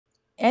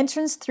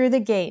Entrance through the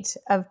gate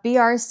of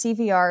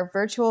BRCvr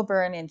Virtual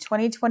Burn in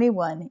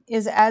 2021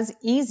 is as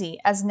easy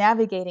as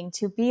navigating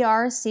to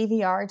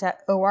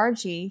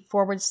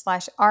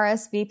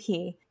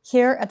brcvr.org/RSVP.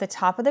 Here at the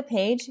top of the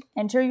page,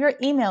 enter your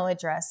email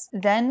address,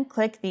 then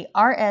click the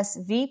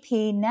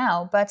RSVP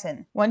Now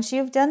button. Once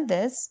you've done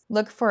this,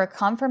 look for a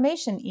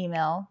confirmation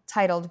email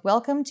titled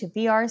Welcome to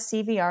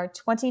BRCvr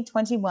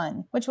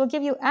 2021, which will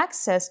give you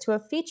access to a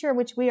feature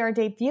which we are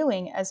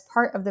debuting as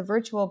part of the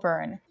Virtual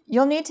Burn.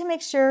 You'll need to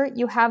make sure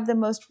you have the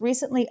most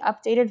recently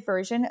updated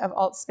version of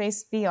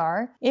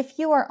AltspaceVR. If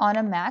you are on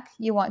a Mac,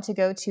 you want to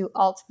go to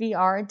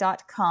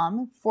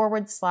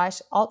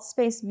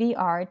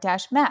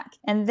altvr.com/AltspaceVR-Mac.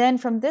 And then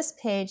from this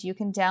page, you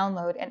can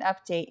download and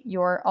update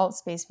your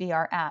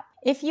AltspaceVR app.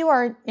 If you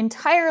are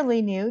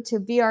entirely new to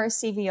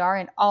BRCvr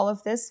and all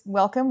of this,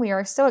 welcome. We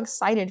are so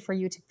excited for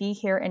you to be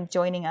here and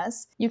joining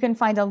us. You can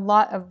find a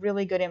lot of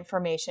really good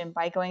information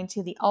by going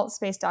to the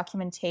Altspace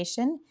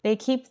documentation. They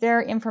keep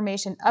their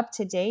information up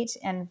to date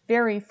and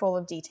very full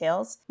of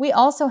details. We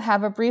also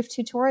have a brief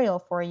tutorial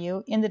for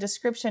you in the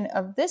description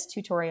of this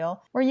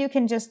tutorial where you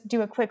can just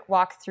do a quick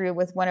walkthrough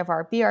with one of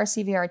our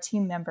BRCvr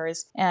team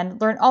members and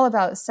learn all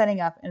about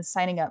setting up and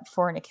signing up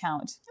for an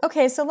account.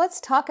 Okay, so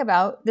let's talk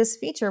about this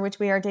feature which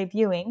we are debuting.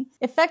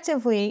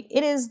 Effectively,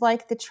 it is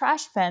like the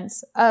trash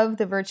fence of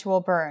the virtual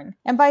burn.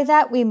 And by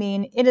that we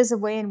mean it is a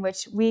way in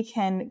which we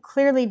can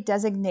clearly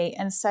designate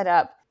and set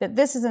up that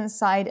this is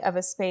inside of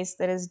a space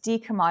that is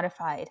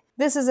decommodified.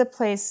 This is a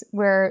place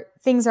where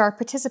things are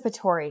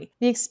participatory.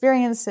 The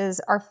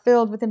experiences are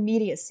filled with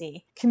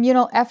immediacy.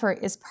 Communal effort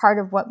is part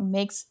of what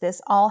makes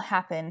this all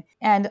happen.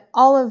 And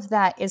all of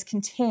that is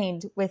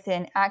contained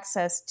within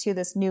access to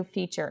this new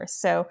feature.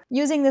 So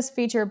using this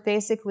feature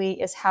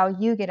basically is how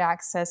you get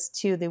access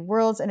to the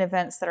worlds and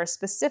events that are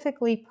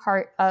specifically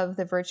part of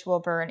the virtual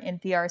burn in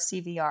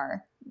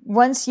BRCvr.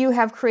 Once you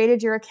have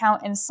created your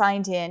account and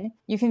signed in,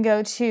 you can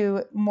go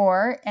to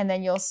More, and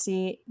then you'll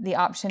see the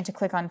option to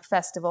click on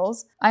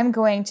Festivals. I'm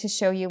going to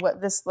show you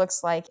what this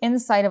looks like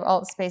inside of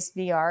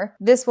AltspaceVR.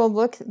 This will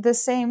look the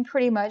same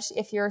pretty much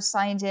if you're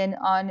signed in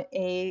on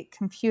a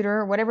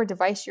computer, whatever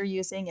device you're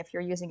using, if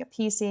you're using a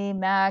PC,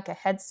 Mac, a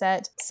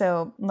headset.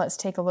 So let's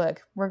take a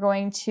look. We're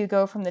going to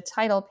go from the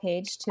title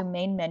page to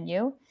Main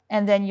Menu,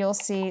 and then you'll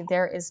see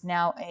there is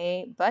now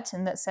a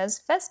button that says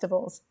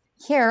Festivals.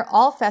 Here,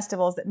 all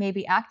festivals that may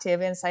be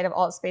active inside of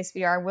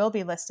AltspaceVR will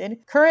be listed.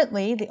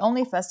 Currently, the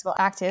only festival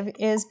active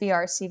is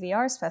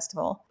BRCVR's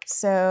festival.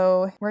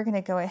 So we're going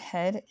to go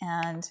ahead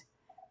and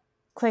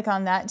click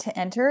on that to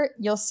enter.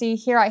 You'll see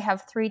here I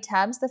have 3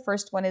 tabs. The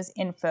first one is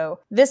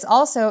Info. This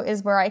also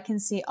is where I can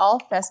see all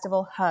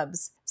festival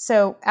hubs.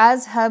 So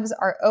as hubs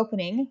are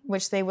opening,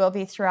 which they will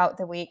be throughout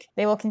the week,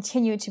 they will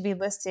continue to be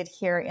listed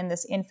here in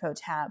this Info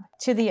tab.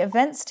 To the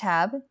Events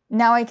tab,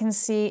 now I can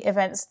see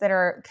events that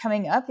are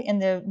coming up in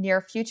the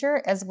near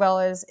future, as well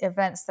as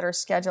events that are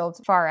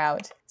scheduled far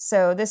out.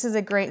 So this is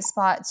a great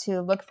spot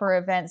to look for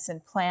events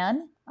and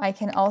plan. I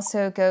can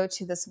also go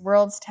to this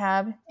Worlds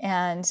tab,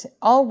 and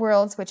all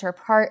worlds which are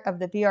part of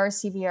the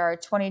BRCvr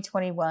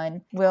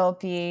 2021 will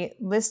be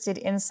listed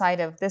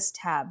inside of this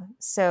tab.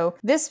 So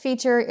this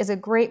feature is a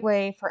great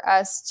way for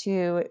us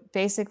to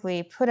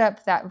basically put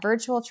up that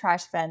virtual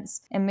trash fence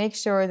and make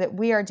sure that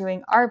we are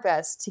doing our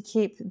best to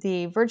keep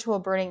the virtual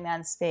Burning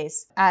Man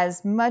space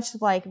as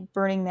much like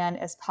Burning Man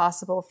as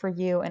possible for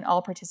you and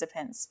all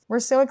participants. We're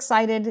so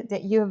excited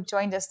that you have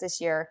joined us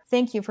this year.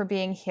 Thank you for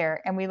being here,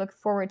 and we look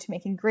forward to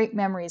making great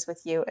memories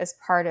with you as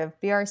part of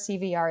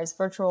BRCVR's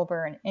Virtual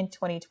Burn in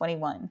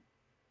 2021.